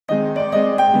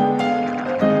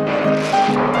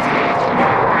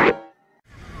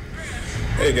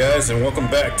Hey guys, and welcome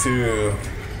back to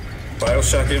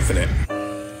Bioshock Infinite.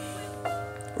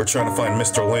 We're trying to find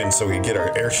Mr. Lin so we can get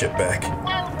our airship back.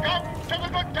 Welcome to the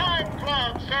Good Time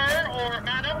Club, sir or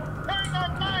madam, where the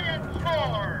lions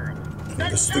roar.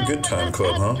 This is the Good Time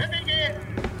Club, huh?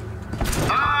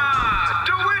 Ah,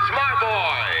 DeWitt, my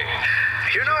boy.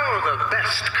 You know, the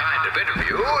best kind of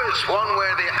interview is one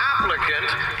where the applicant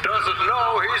doesn't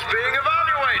know he's being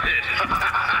evaluated.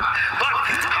 But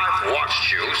I've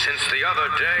watched you since the other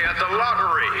day at the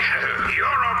lottery. You're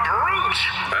a brute.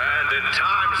 And in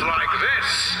times like this,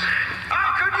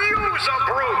 I could use a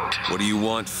brute. What do you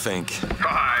want, Fink?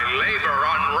 Labor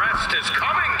unrest is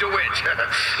coming to it.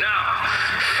 Now,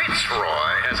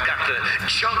 Fitzroy has got the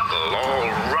jungle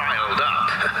all riled up.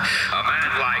 A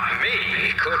man like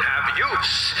me could have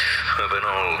use of an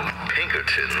old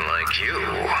Pinkerton like you.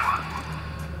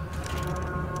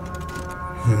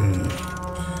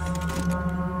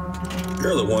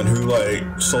 You're the one who,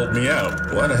 sold me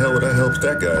out. Why the hell would I help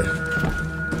that guy?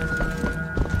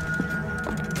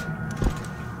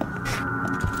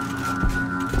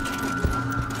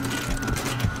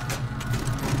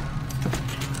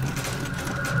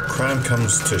 Crime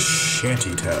comes to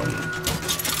Shantytown.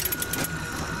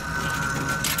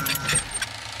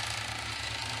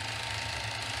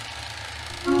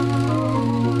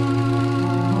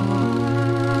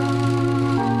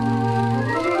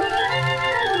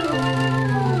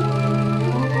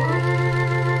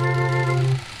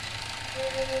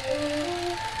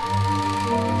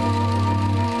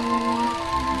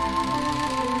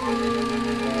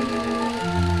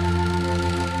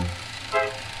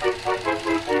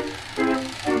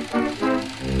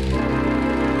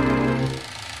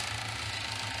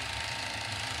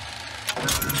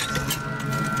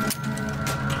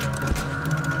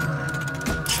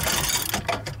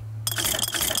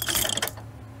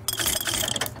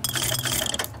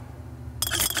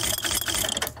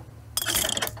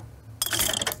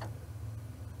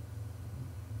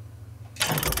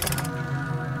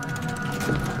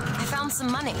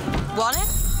 Some money. Want it?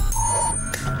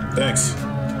 Thanks.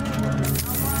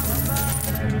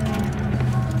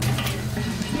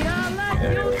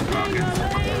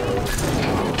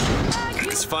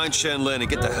 Let's find Shanlin and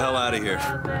get the hell out of here.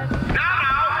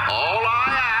 Now, all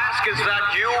I ask is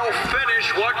that you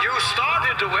finish what you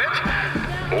started to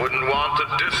it. Wouldn't want to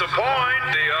disappoint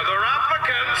the other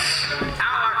applicants.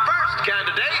 Our first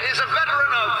candidate is a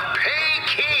veteran of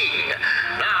Peking.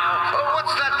 Now,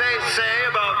 what's that they say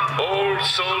about old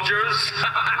soldiers?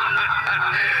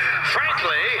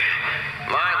 Frankly,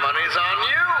 my money's on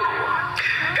you.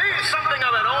 He's something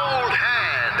of an old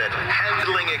hand at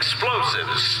handling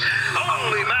explosives.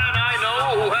 Only man I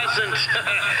know who hasn't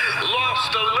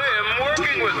lost a limb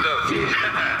working with them.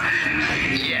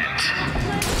 Yet.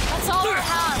 That's all we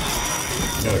have.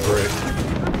 Yeah, great.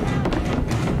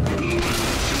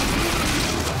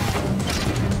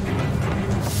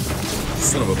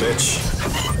 Son of a bitch.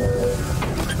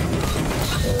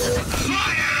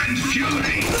 Fire and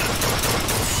fury!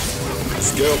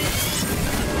 Let's go.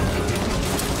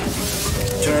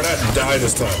 Can I not die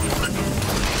this time?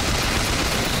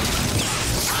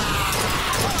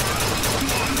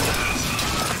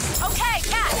 Okay,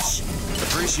 catch.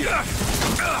 Appreciate it.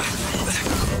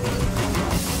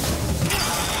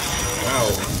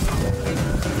 Ow.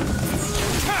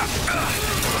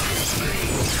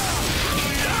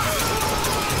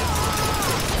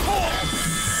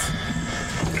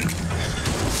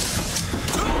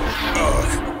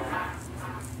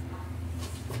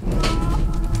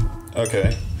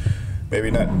 Okay. Maybe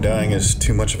not dying is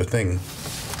too much of a thing.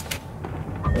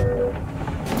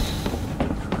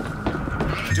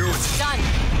 Do it. Done.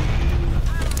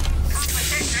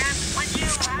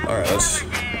 Alright, let's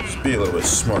be a little bit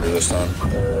smarter this time.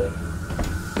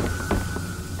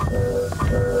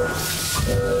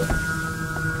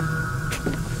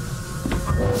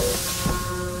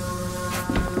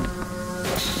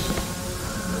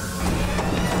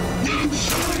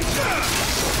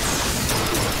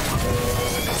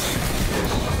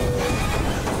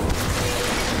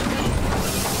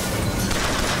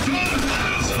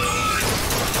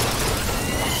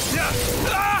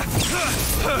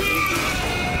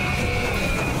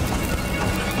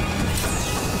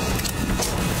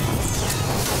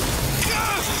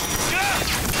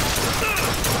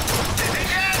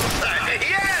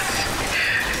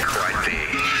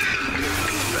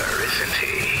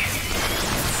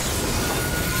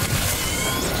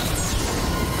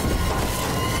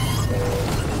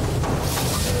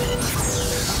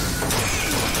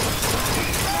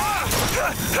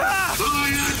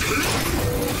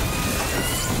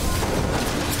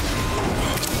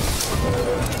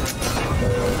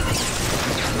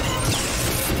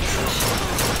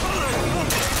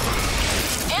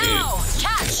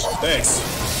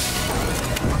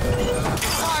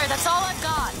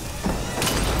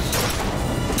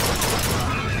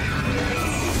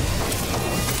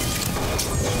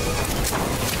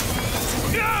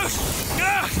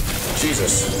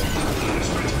 Jesus.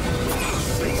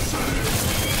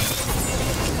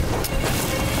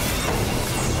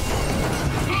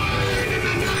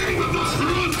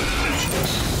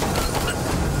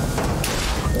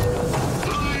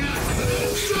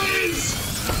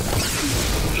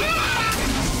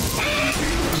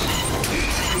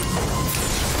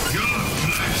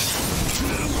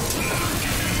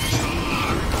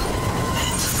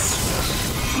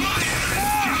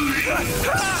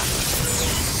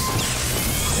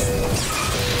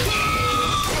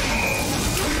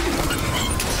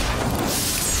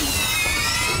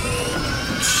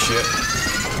 Shit.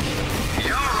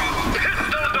 You're a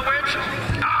pistol, DeWitt!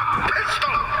 A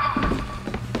pistol!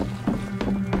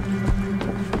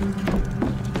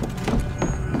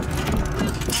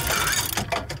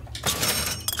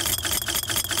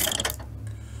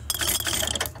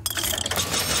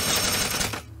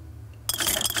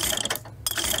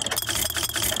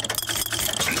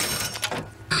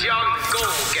 This young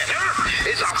goal-getter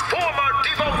is a former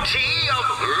devotee of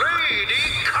Lady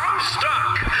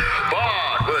Comstock.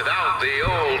 But without the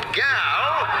old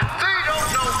gal, they don't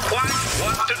know quite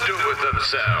what to do with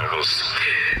themselves.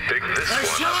 Pick this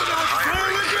one up at a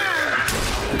hiring fair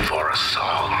for a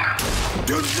song.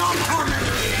 Do not harm me!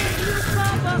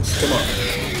 Come on.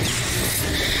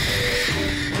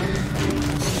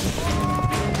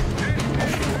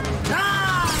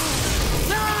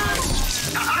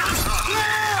 I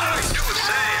do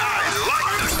say I like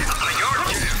the cut of your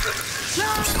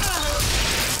jib.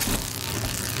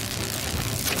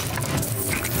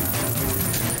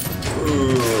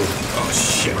 Ooh. Oh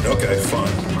shit. Okay,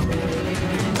 fine.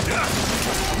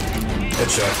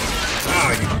 Headshot.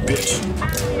 Ah, you bitch.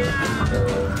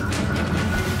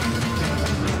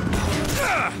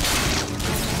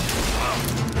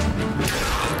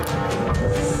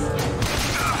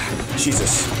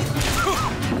 Jesus.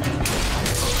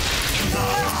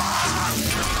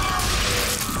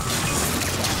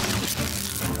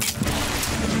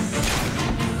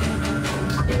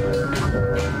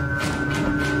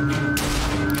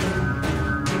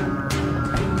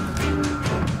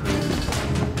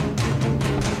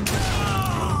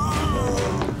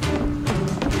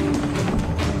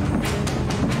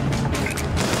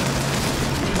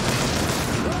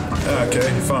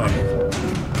 Okay, fine.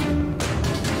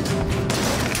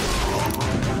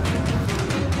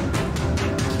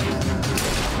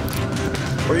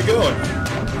 Where are you going?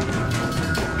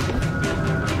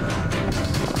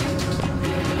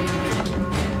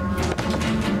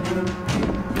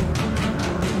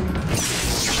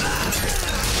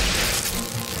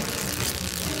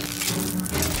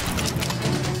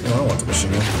 No, I don't want the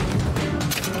machine gun.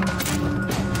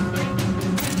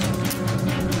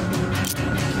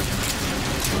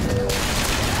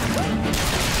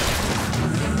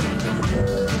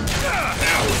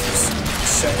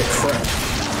 Sack of crap.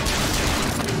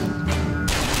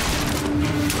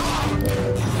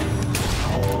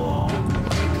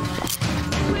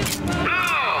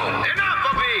 Now, enough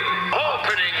of the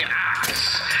opening acts.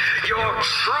 Your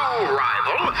true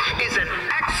rival is an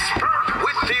expert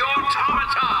with the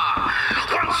automata.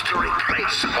 Wants to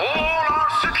replace all our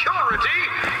security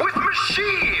with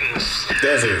machines.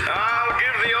 Does he? I'll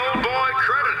give the old boy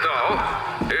credit, though.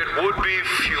 It would be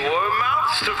fewer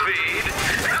mouths to feed.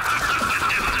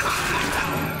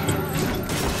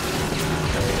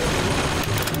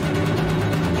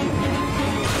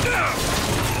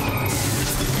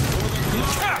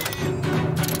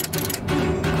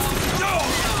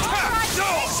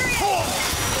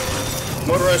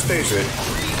 Motorized Patriot.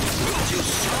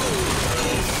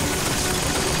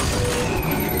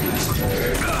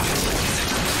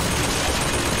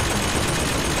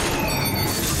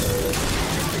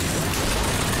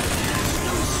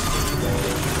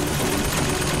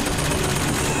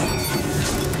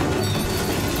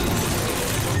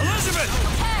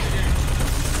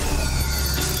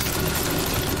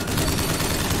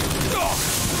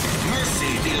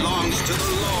 Mercy belongs to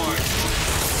the Lord.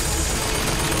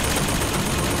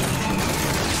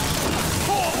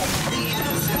 The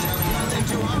innocent have nothing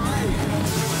to hide.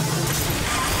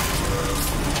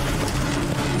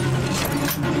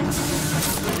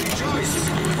 Rejoice,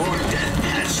 for death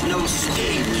has no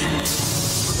sting.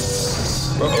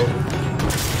 Uh-oh.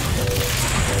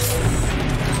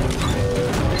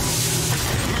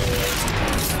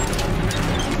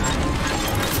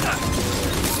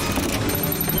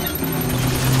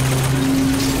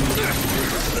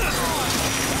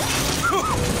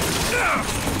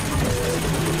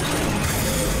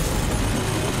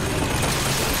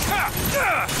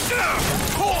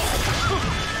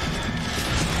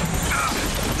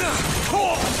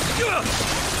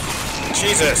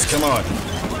 Jesus, come on.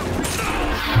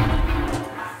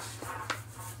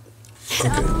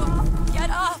 Get up! Get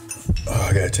up! Oh,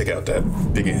 I gotta take out that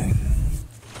biggie.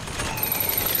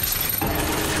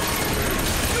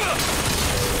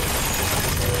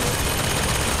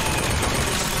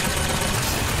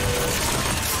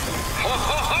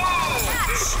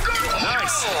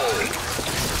 Nice.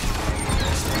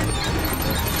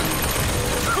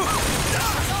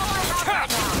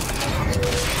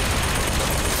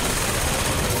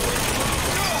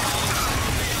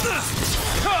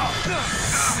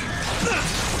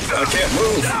 I can't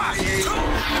move.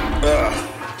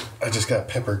 I just got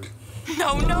peppered.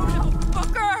 No, no, no,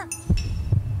 Booker!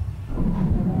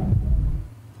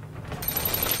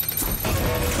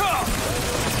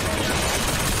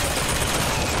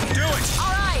 Do it.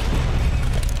 All right.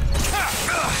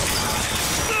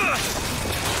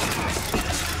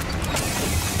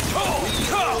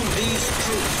 These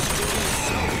troops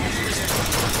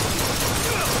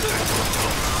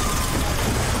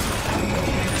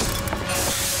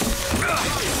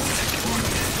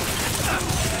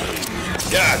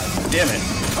God damn it.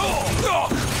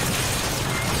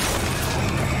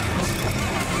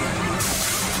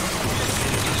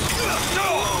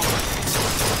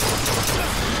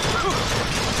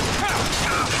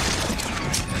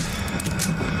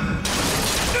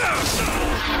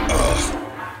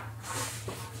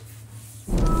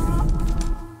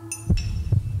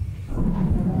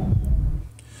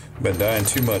 Been dying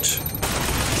too much.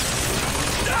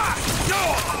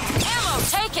 Ammo,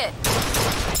 take it!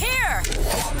 Here!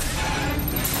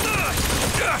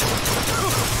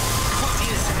 what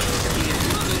is to be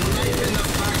another knife in the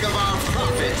back of our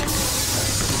prophet.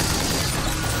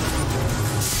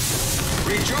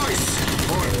 Rejoice,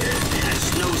 for death has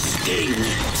no sting.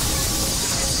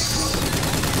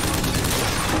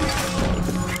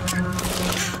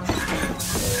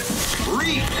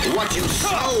 Reap what you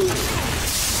sow.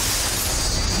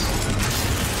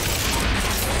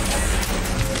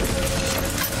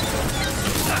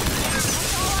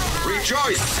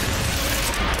 Rejoice!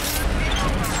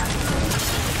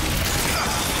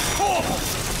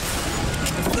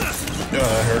 No,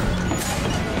 that hurt.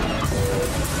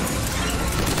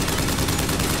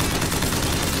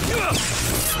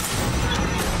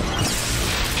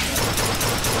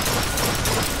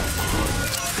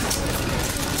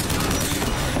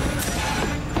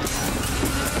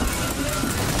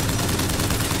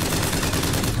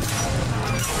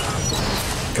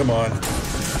 Come on.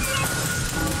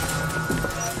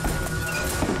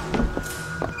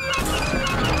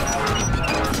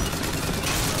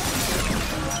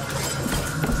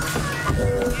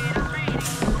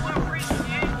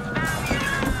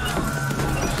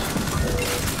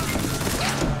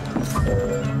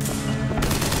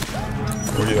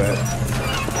 Where you at?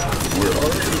 Where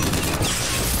are you?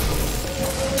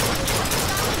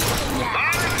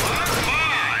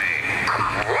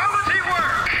 Quality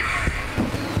work!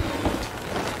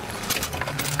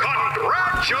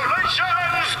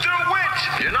 Congratulations, DeWitt!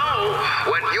 You know,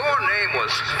 when your name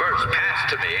was first passed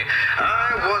to me,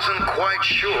 I wasn't quite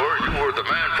sure you were the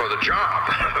man for the job.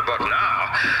 But now,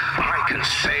 I can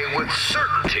say with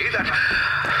certainty that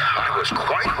I was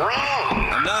quite wrong.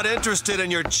 I'm not interested in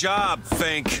your job,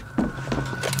 Fink.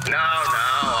 Now,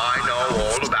 I know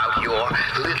all about your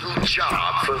little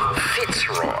job for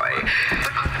Fitzroy.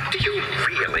 But do you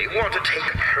really want to take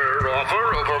her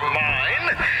offer over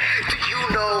mine? Do you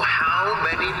know how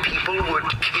many people would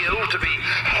kill to be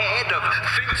head of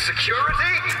Fink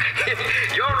Security?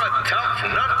 You're a tough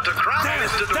nut to crack, Damn,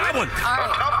 Mr. that DeWitt. one. A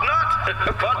tough nut.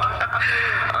 But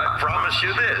I promise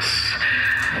you this.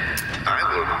 I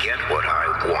will get what I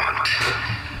want.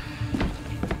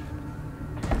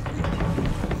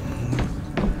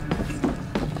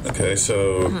 Okay,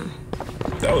 so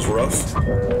that was rough.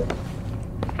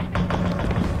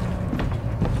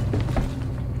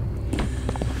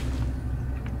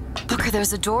 Booker,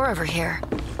 there's a door over here.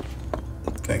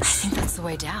 I Thanks. think that's the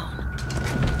way down.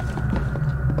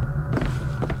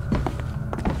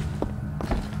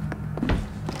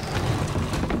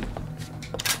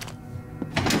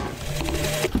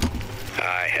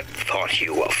 I had thought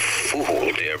you a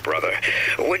fool, dear brother,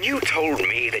 when you told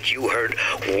me that you heard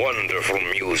wonderful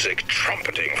music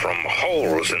trumpeting from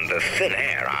holes in the thin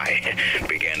air. I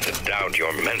began to doubt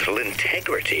your mental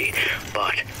integrity.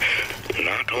 But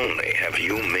not only have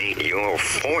you made your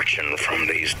fortune from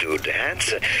these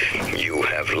doodads, you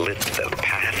have lit the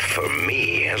path for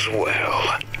me as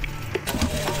well.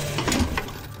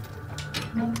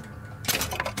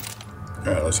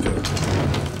 All right, let's go.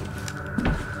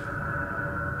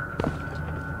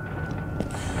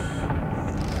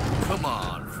 Come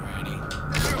on, Franny.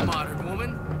 You're a modern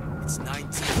woman. It's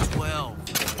 1912.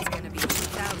 It's gonna be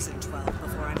 2012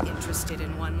 before I'm interested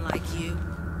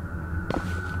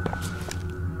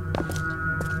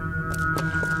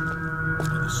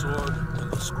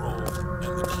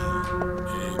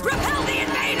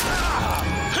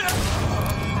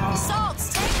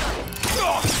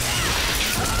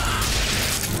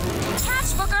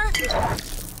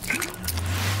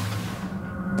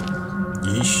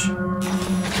Yeesh.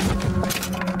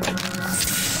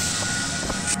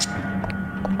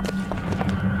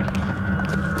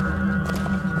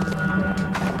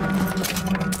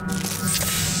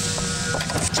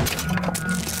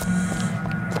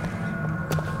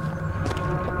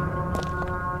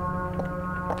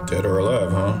 Dead or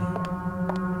alive, huh?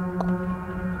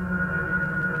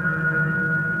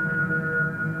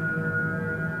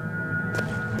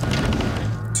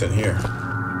 It's in here.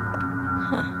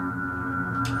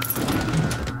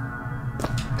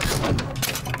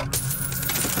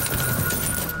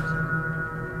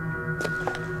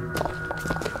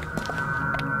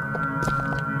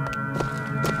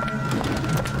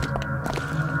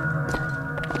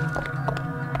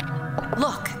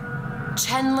 Look.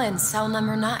 Chen Lin, cell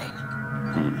number 9.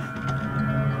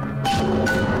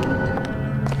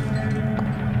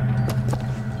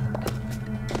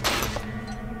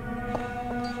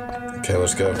 Okay,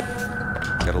 let's go.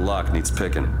 Got a lock, needs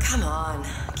picking. Come on.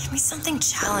 Give me something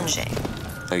challenging.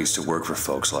 I used to work for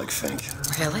folks like Fink.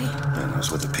 Really? And I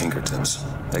was with the Pinkertons.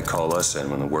 They call us in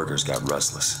when the workers got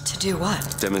restless. To do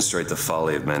what? Demonstrate the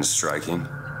folly of men striking,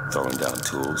 throwing down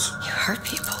tools. You hurt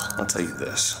people. I'll tell you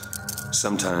this.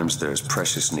 Sometimes there's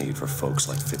precious need for folks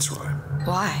like Fitzroy.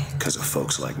 Why? Because of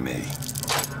folks like me.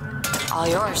 All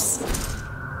yours.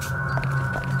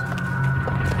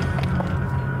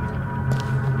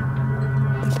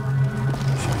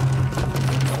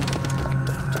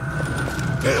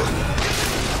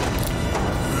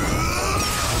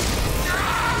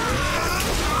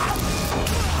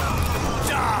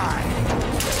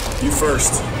 You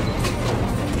first.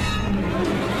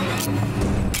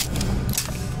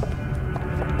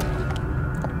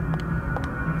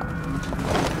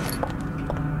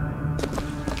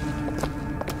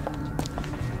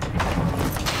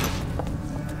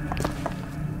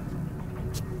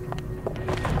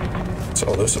 What's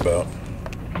all this about?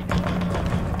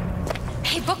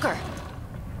 Hey, Booker.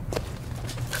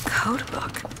 A code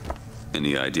book.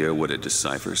 Any idea what it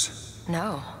deciphers?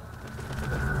 No.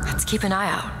 Let's keep an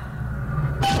eye out.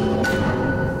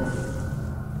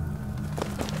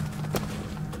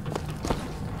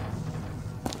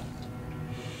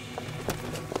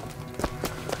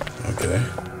 Okay.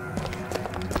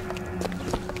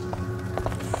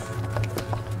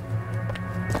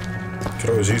 Could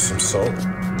always use some salt.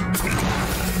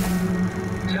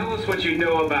 Tell us what you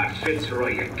know about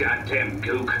Fitzroy, you goddamn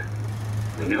gook.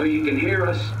 We know you can hear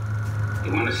us.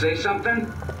 You want to say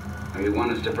something? Or you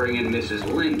want us to bring in Mrs.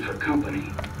 Lynn for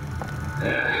company?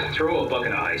 Throw a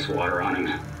bucket of ice water on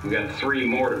him. We got 3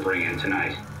 more to bring in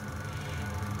tonight.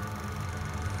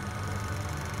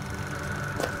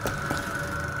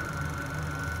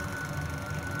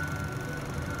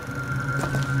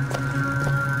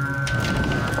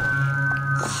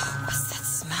 What's that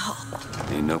smell?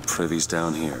 Ain't no privies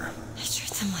down here. They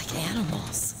treat them like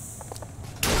animals.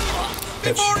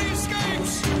 Before he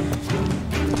escapes!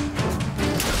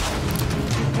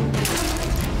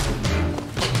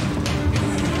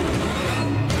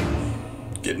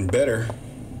 Getting better.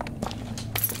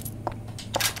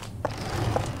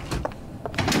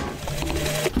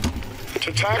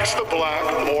 To tax the black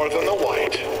more than the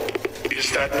white,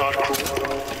 is that not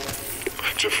cruel?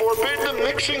 To forbid the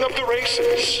mixing of the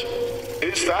races,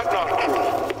 is that not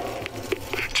cruel?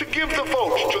 To give the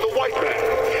vote to the white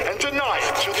man and deny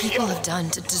it to the People yellow. have done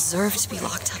to deserve to be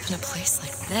locked up in a place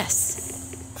like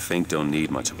this. Fink don't need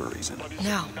much of a reason.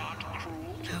 No.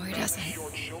 No, he doesn't.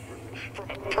 From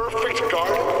a perfect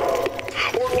garden,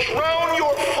 or drown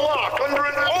your flock under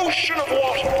an ocean of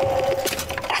water.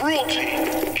 Cruelty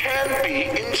can be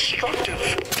instructive.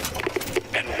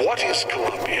 And what is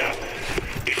Columbia,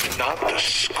 if not the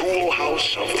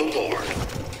schoolhouse of the Lord?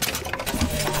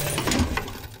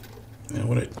 Man,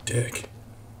 what a dick.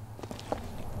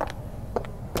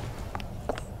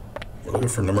 We're looking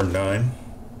for number 9.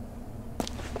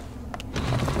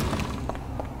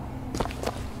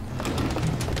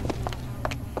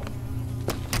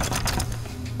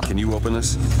 Can you open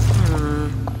this?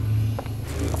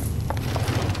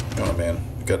 Oh man,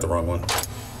 I got the wrong one.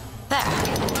 There.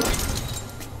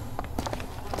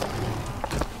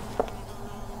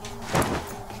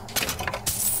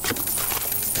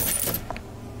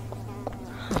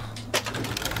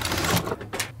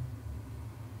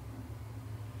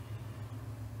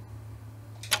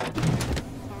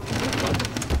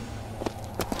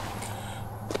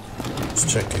 Let's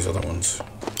check these other ones.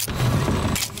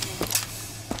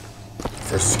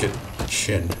 First, let's get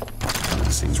Chin.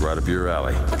 Seems right up your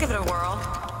alley. I'll give it a whirl.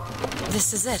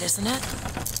 This is it, isn't it?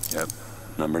 Yep,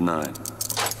 number 9.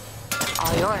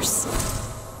 All yours.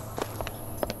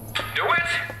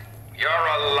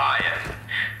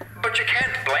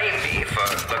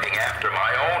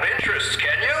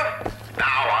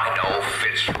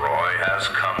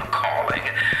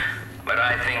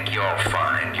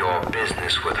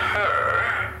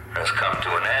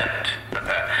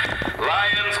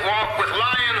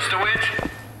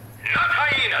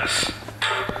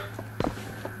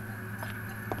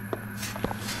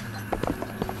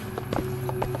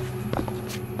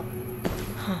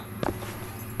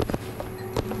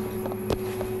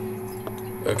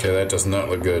 Okay, that does not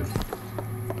look good.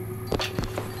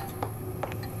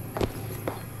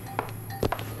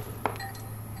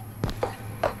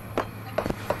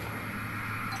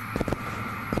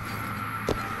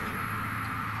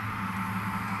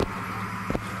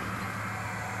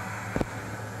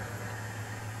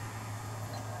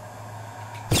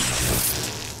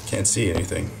 Can't see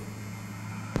anything.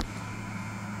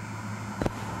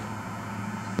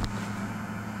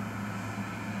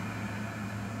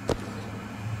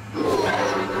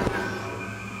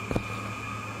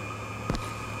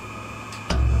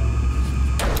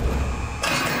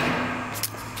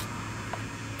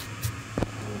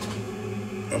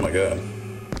 Oh my god.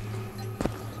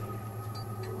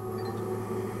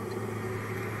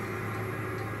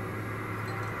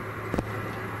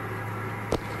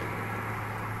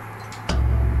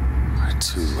 We're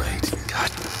too late.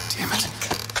 God damn it.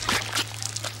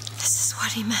 This is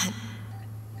what he meant.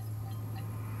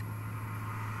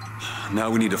 Now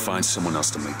we need to find someone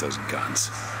else to make those guns.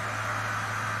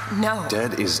 No.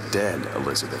 Dead is dead,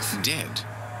 Elizabeth. Dead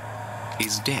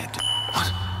is dead.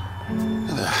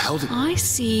 Where the hell did... I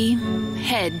see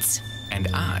heads. And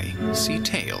I see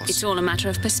tails. It's all a matter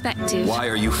of perspective. Why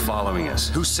are you following us?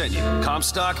 Who sent you?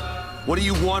 Comstock? What do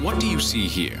you want? What do you see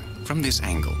here, from this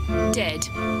angle? Dead.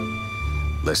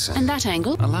 Listen. And that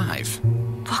angle? Alive.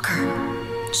 Booker.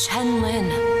 Chen Lin.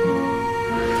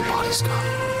 The body's gone.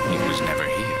 He was never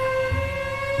here.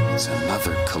 It's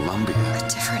another Columbia. A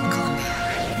different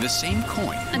Columbia. The same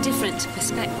coin. A different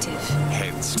perspective.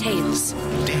 Heads. Tails.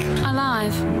 Dead.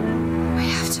 Alive. We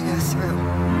have to go through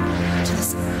to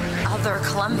this other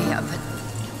Columbia, but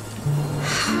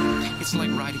It's like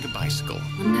riding a bicycle.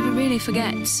 One never really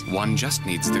forgets. One just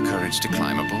needs the courage to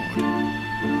climb aboard.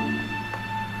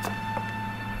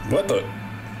 What the?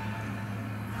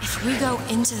 if we go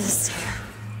into this tear,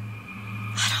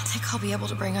 I don't think I'll be able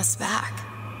to bring us back.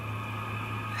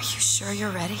 Are you sure you're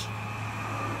ready?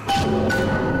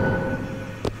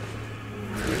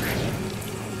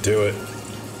 Do it.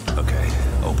 Okay,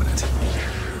 open it.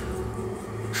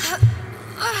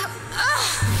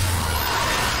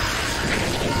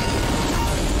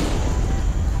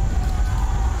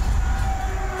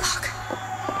 Look,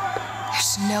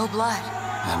 there's no blood.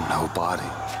 And no body.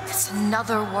 It's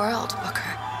another world,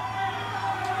 Booker.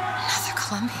 Another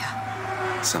Columbia.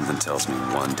 Something tells me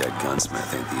one dead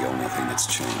gunsmith ain't the only thing that's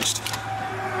changed.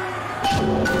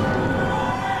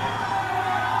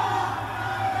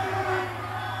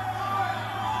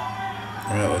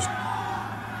 Yeah,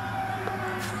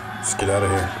 let's get out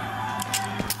of here.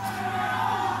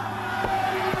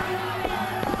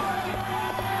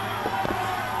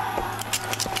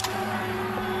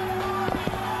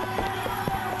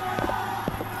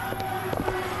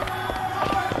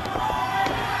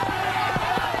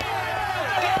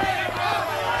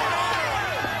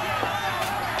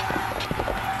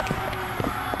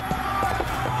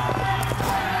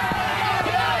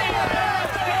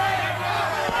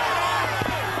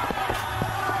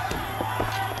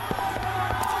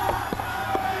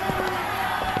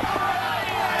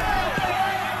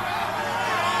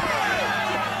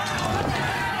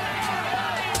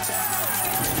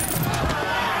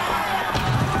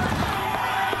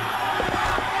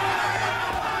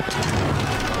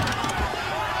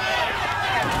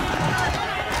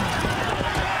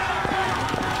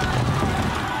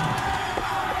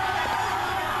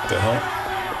 The hell?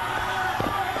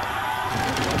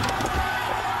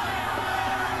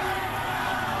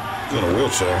 He's in a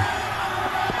wheelchair.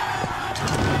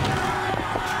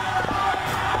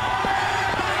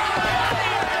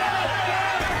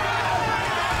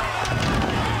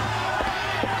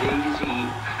 Daisy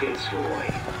Fitzroy.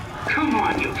 Come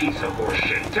on, you piece of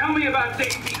horseshit. Tell me about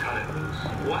Daisy. Cut him loose.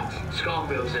 What?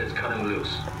 Schofield says cut him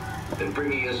loose. Then bring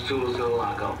me his tools to the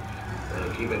lockup.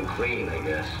 Keep him clean, I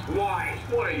guess. Why?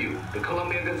 What are you, the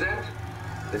Columbia Gazette?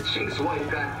 The chick's wife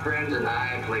got friends in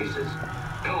high places.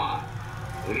 Come on.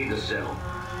 We need to settle.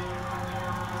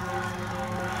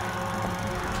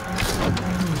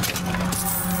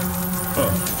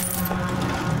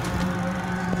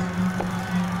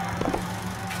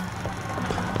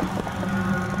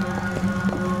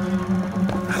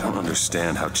 I don't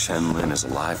understand how Chen Lin is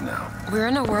alive now. We're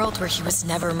in a world where he was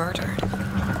never murdered.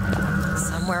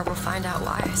 Somewhere we'll find out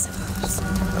why, I suppose.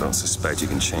 I don't suspect you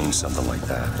can change something like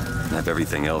that and have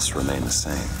everything else remain the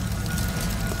same.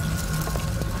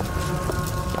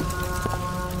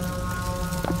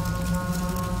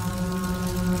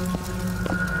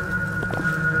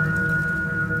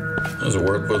 There's a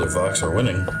world where the Vox are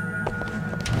winning.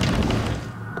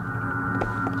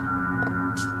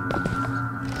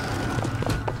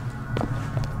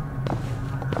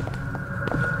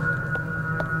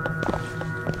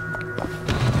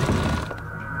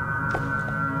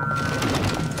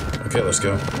 Okay, let's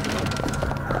go.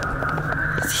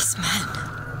 These men.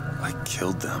 I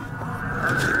killed them.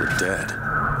 They were dead.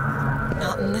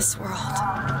 Not in this world.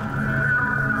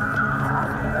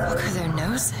 Look at their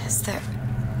noses. They're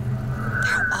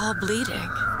all bleeding.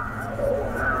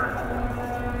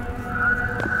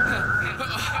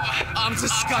 I'm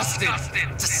disgusted.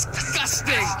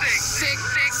 Disgusting. Sick.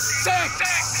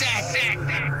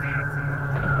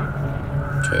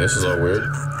 Okay, this is all weird.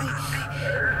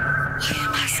 Why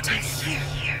am I still here?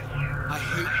 I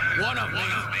hate one of me.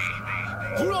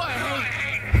 Who do I hate?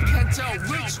 I can't tell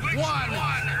which one.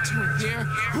 To here,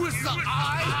 who is the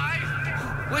I?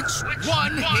 Which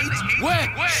one hates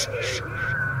which?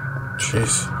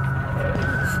 Jeez.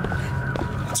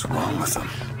 What's wrong with them?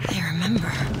 They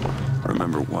remember.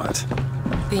 Remember what?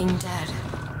 Being dead.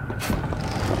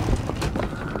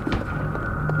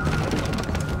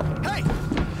 Hey!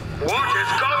 What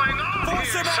is going on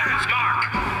here, Sansmark?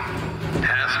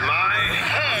 Has my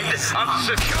head of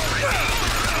security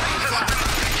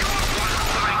suspected you want to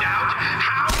find out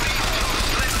how we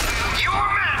slipped your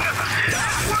men?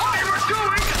 What they were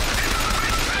doing?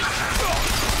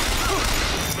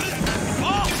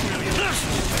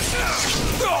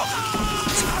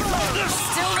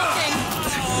 Still looking.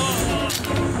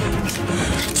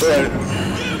 It's alright.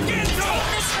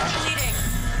 Bleeding.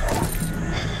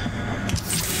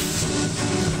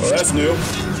 Well, that's new.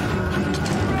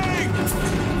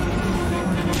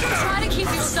 Try to keep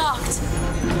you stocked.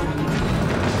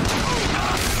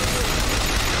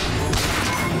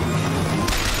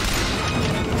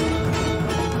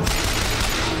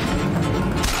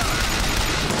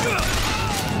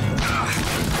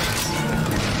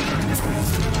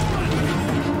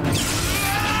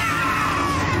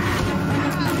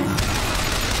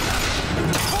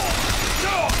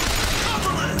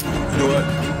 You know what?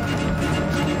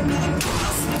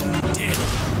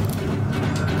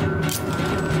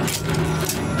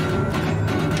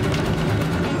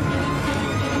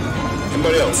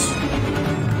 Anybody else?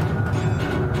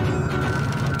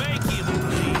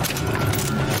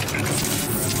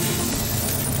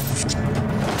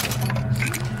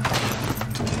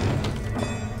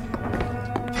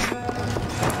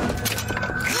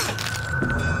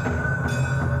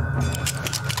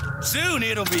 Soon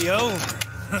it'll be over.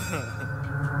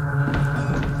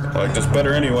 I like this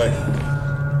better anyway.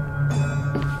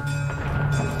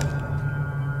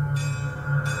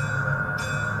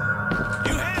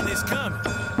 You had this coming.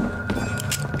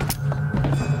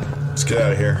 Let's get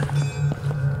out of here.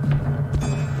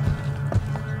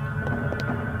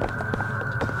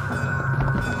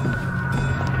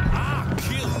 I'll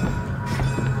kill him.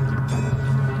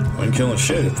 I ain't killing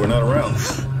shit if we're not around.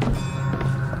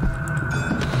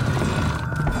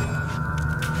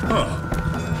 Huh.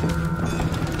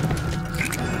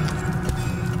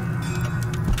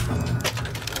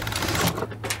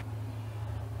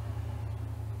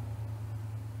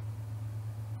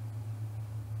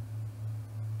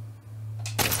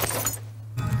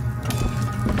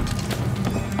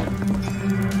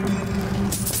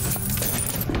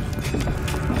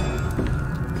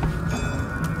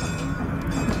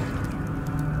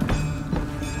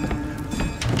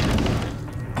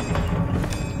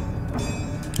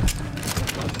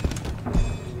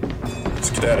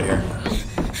 Get out of here.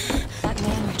 That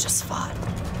man we just fought.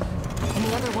 In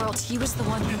the other world, he was the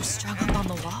one who was strung up on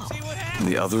the wall. In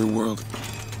the other world?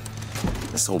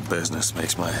 This whole business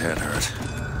makes my head hurt.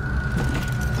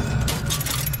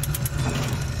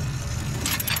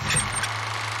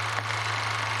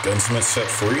 Gunsmith set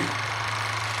free?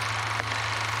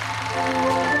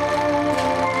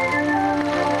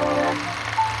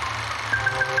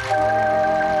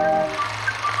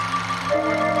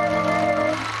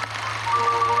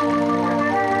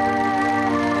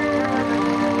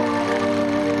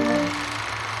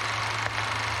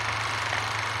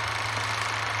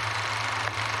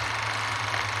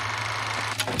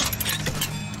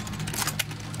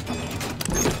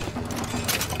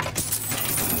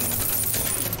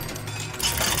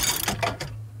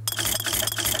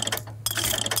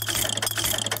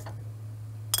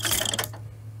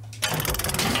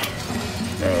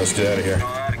 Alright, let's get out of here.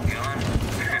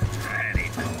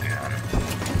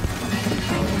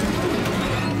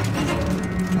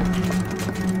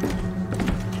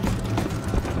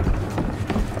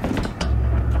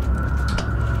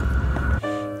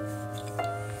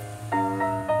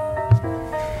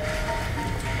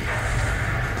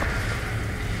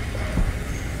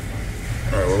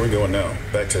 Alright, where are we going now?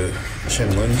 Back to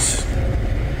Chinlin's?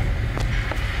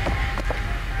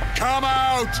 Come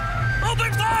out!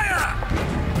 Open fire!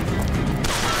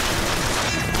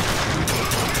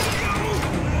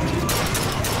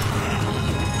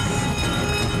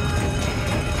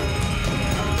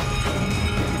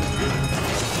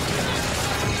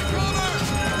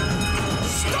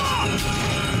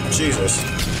 Jesus.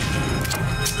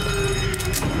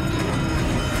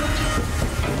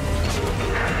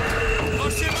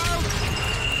 Push him out!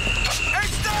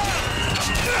 It's done!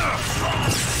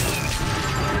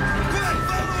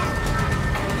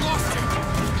 Lost him!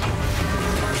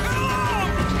 Kill him!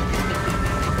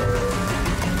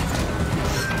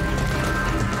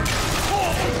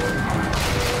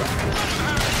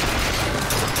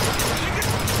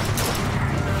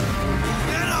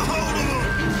 Get a hold of him!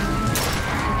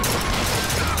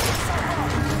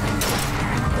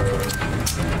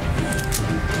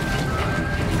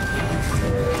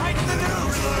 Tighten the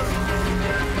noose!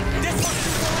 This one!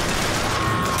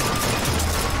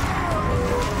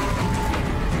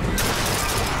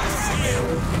 See him!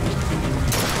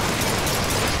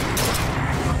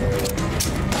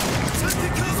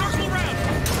 Circle around!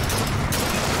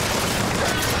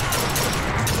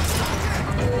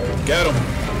 Got him.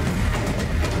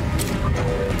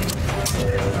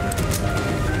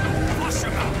 Flush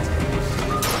him out!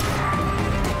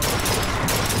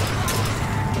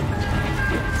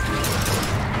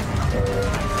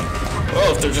 Oh,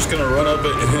 if they're just gonna run up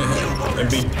it and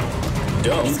be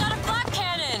dumb. He's got a flak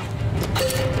cannon.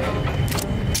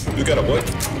 You got a what?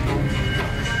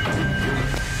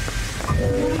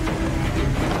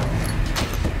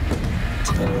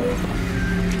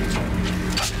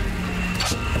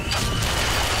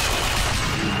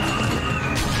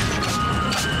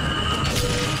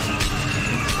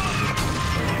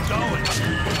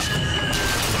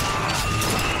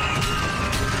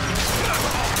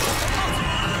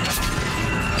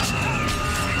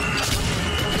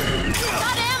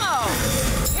 Got ammo.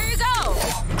 Here you go.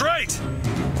 Great!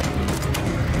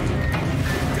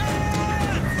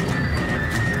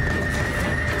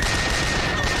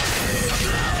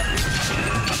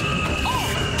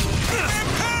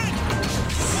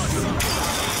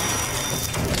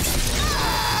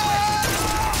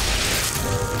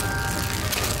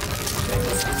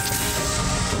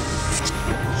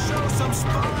 Show some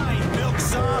spine,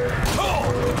 milksop. Oh!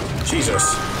 Jesus.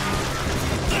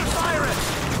 Fire it!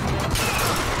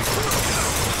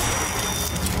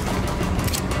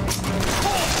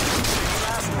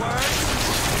 Last word.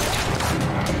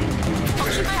 I'll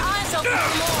keep my eyes open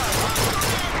for more.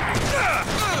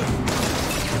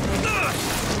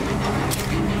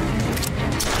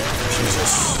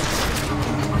 Jesus.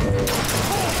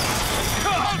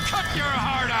 I'll cut your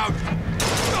heart out!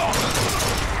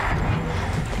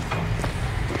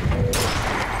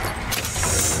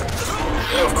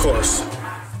 Yeah, of course.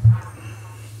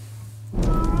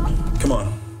 Come on.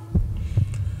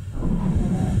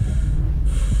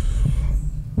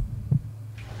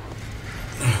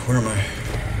 Where am I?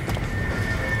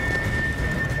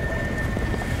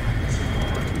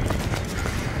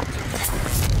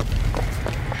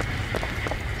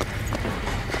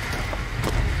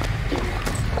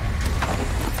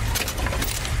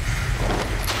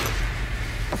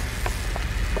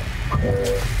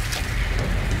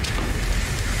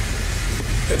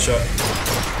 Headshot.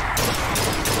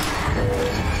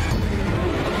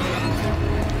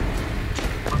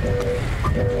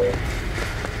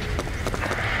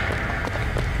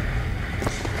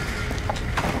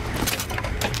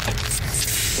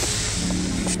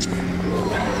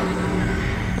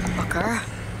 Booker.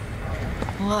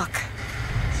 Look.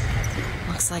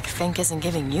 Looks like Fink isn't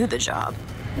giving you the job.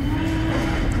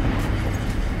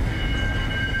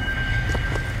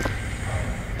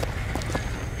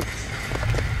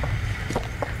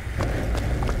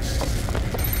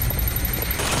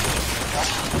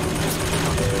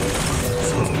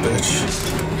 Son of a bitch.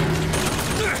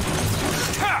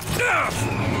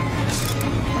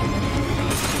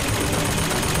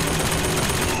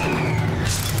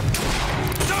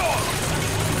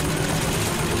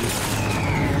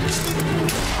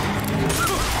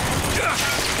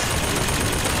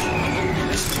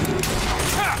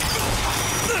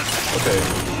 Okay,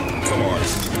 come on.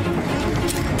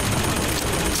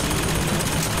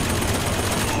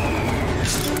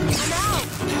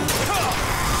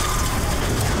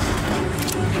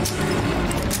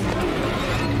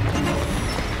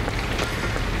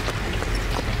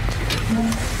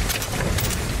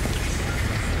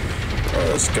 Alright,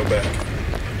 let's go back.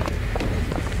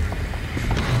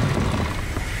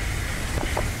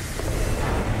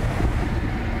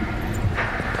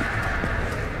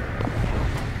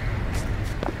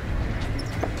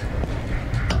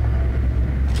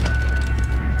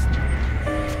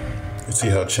 Let's see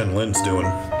how Chen Lin's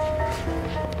doing.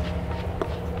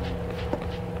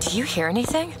 Do you hear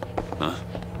anything? Huh?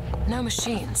 No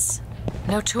machines.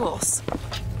 No tools.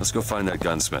 Let's go find that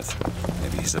gunsmith.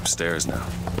 Maybe he's upstairs now.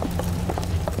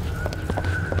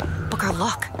 Booker,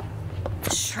 look.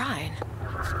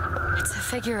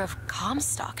 figure of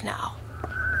Comstock now.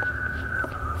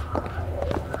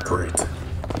 Great.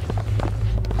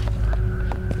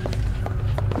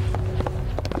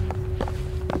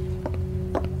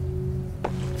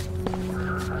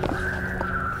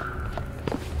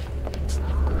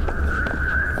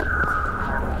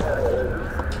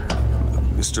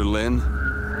 Mr. Lin?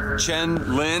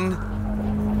 Chen Lin?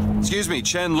 Excuse me,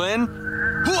 Chen Lin?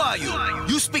 Who are you?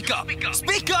 You speak up.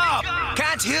 Speak up!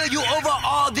 Can't hear you over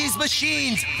all these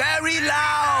machines. Very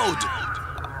loud.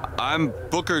 I'm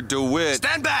Booker DeWitt.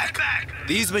 Stand back.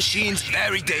 These machines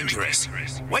very dangerous.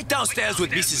 Wait downstairs with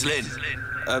Mrs. Lin.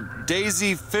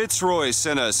 Daisy Fitzroy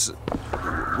sent us.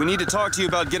 We need to talk to you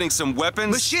about getting some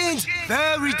weapons. Machines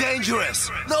very dangerous.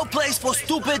 No place for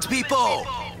stupid people.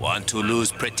 Want to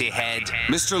lose pretty head?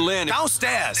 Mr. Lin.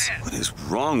 Downstairs. What is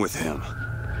wrong with him?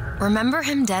 Remember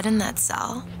him dead in that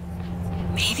cell?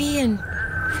 Maybe in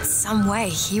some way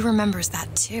he remembers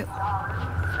that too.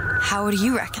 How would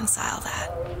you reconcile that?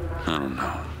 I don't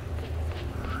know.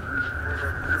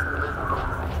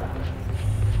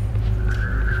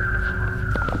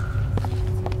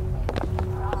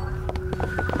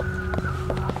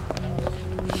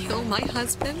 Kill my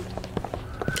husband?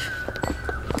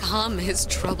 Calm his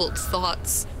troubled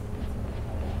thoughts.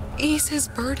 Ease his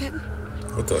burden.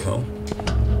 What the hell?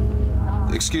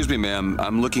 Excuse me, ma'am.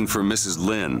 I'm looking for Mrs.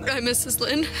 Lin. I'm Mrs.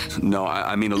 Lin. No,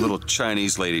 I mean a little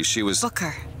Chinese lady. She was...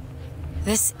 Booker,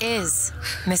 this is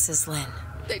Mrs. Lin.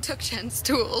 They took Chen's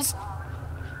tools.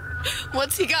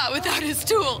 What's he got without his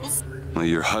tools? Well,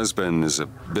 your husband is a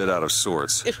bit out of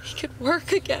sorts. If he could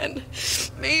work again,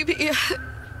 maybe...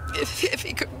 If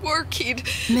he could work, he'd...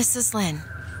 Mrs. Lin,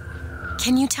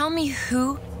 can you tell me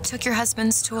who took your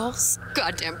husband's tools?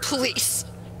 Goddamn police.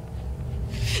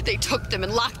 They took them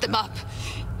and locked them up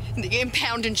in the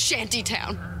impound in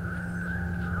Shantytown.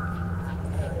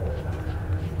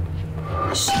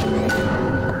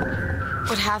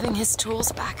 Would having his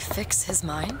tools back fix his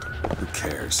mind? Who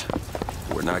cares?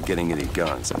 We're not getting any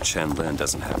guns, and Chen Lin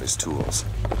doesn't have his tools.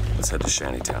 Let's head to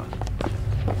Shantytown.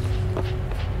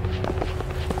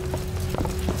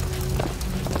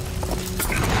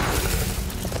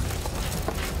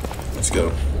 Let's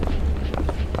go.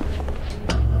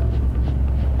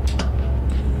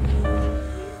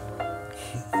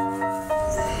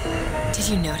 Did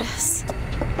you notice?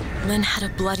 Lin had a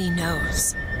bloody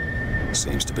nose.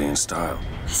 Seems to be in style.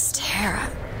 This tear,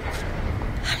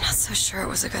 I'm not so sure it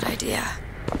was a good idea.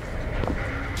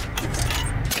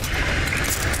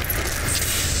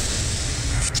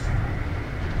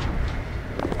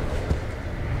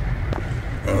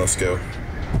 Oh, let's go.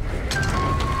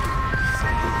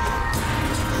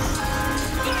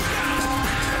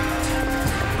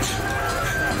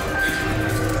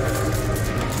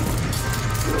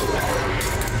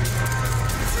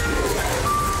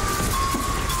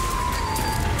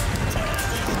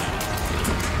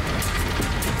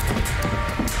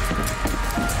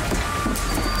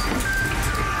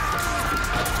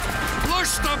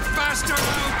 Push the bastard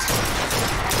out!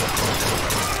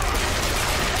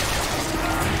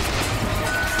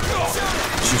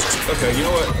 Jesus. Okay, you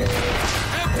know what?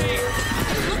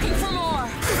 Looking for more.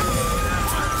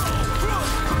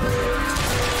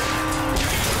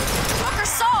 Booker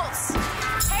salts.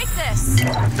 Take this.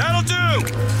 That'll do!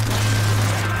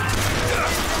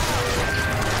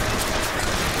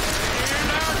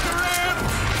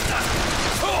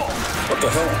 What the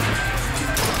hell?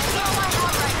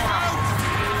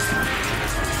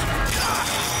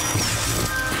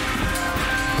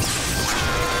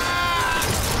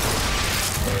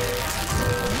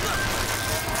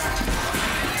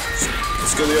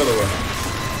 Let's go the other way.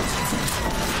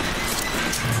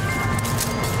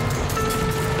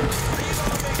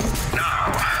 Now,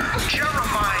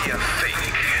 Jeremiah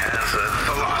Fink has a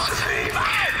philosophy.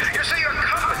 You see, your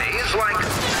company is like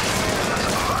an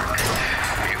ark.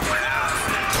 You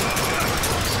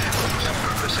have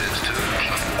purposes to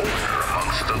keep order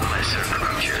amongst the lesser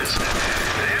creatures.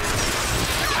 Then you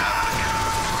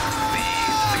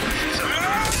have the things of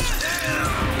earth, and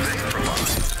they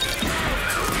provide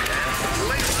milk and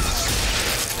labor.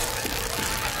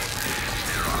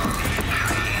 There are the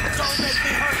hyenas. Don't make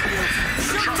me hurt you.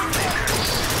 The troublemakers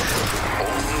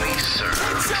only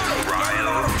serve to rile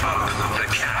up the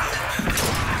cat.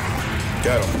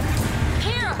 Got him.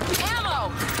 Here, ammo.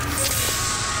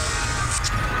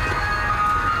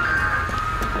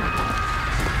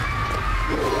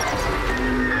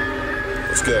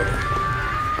 Let's go.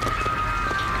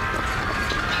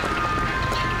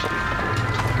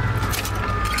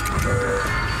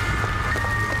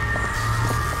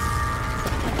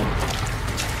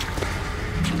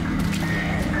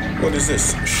 What is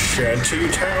this? Shanty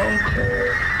Town?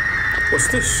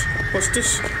 What's this? What's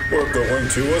this? We're going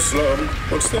to a slum.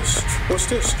 What's this? What's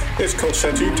this? It's called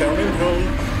Shanty Town in home.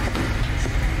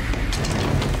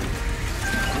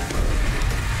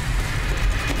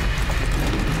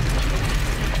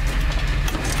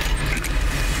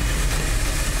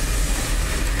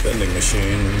 Vending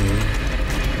machine.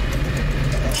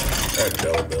 Add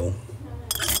dollar bill.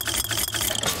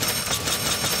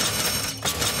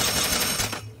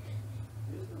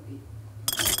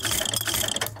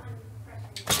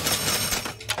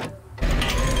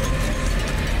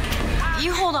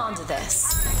 You hold on to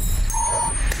this.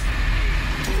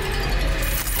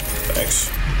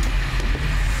 Thanks.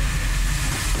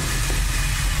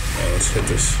 Now let's hit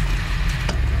this.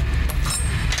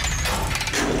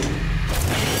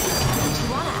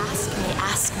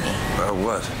 Ask me.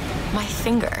 What? My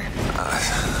finger.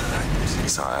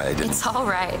 Sorry, I didn't... It's all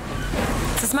right.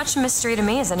 It's as much a mystery to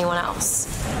me as anyone else.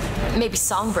 Maybe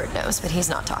Songbird knows, but he's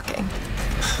not talking.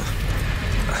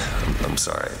 I'm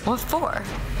sorry. What for?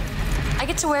 I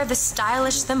get to wear this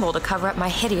stylish thimble to cover up my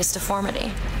hideous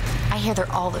deformity. I hear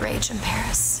they're all the rage in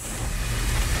Paris.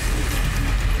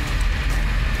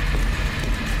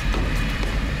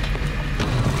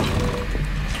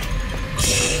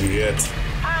 Shit.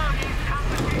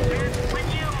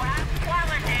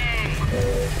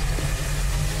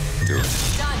 Do it.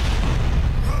 Done.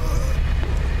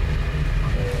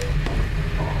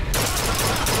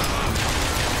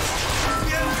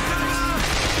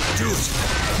 Do it.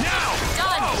 Now!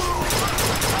 Done!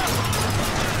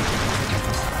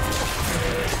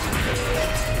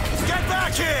 Get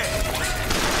back here!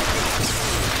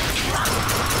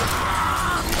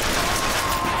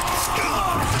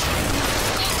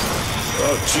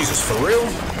 Oh, Jesus, for real?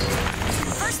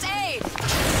 First aid!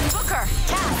 Booker,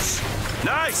 catch!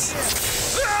 Nice!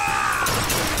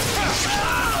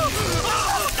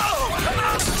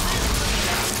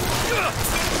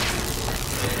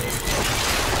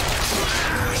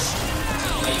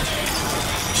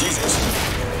 Jesus.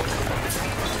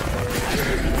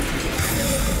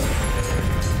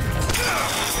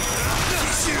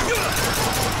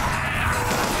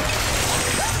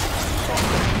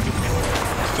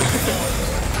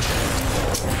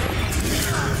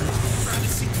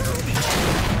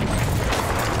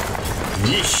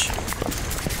 Yeesh.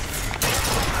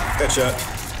 Headshot.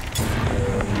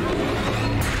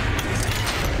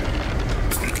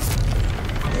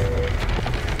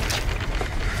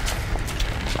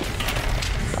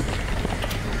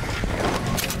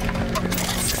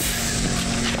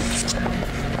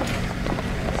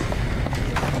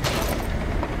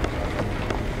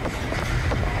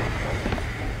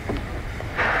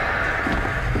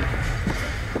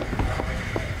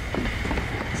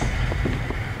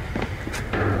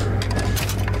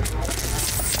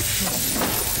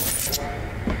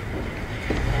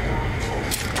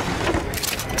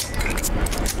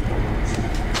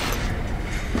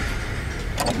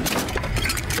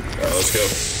 Let's go.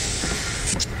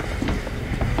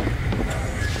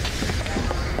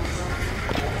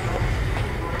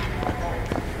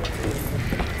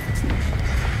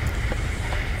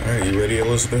 All right, you ready,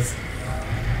 Elizabeth?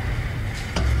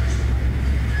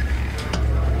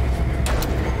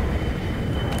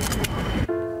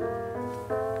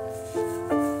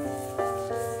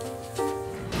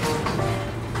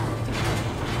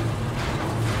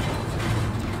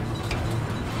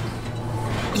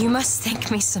 You must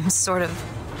think me some sort of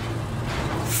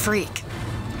freak.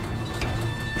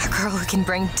 A girl who can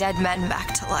bring dead men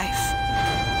back to life.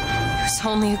 Whose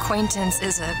only acquaintance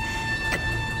is a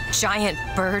giant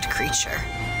bird creature.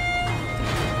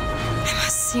 It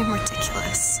must seem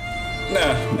ridiculous.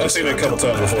 Nah, I've seen it a couple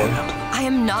times before. I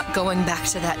am not going back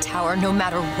to that tower no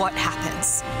matter what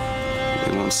happens.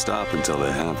 They won't stop until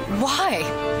they have you. Why?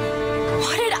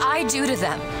 What did I do to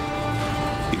them?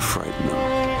 You frighten them.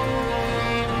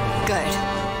 Good.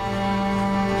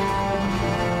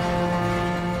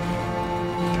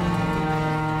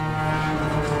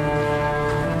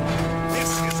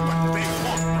 This is what they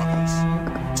want, brothers.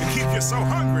 To keep you so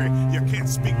hungry, you can't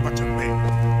speak but to me.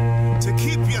 To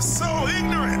keep you so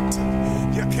ignorant,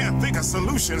 you can't think of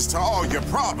solutions to all your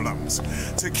problems.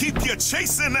 To keep you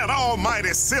chasing that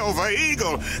almighty silver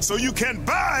eagle so you can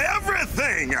buy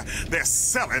everything they're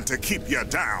selling to keep you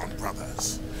down,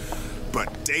 brothers.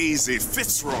 But Daisy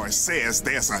Fitzroy says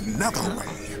there's another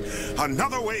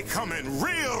way coming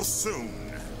real soon.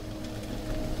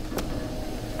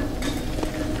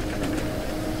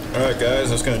 All right, guys,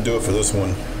 that's gonna do it for this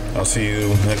one. I'll see you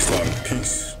next time.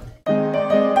 Peace.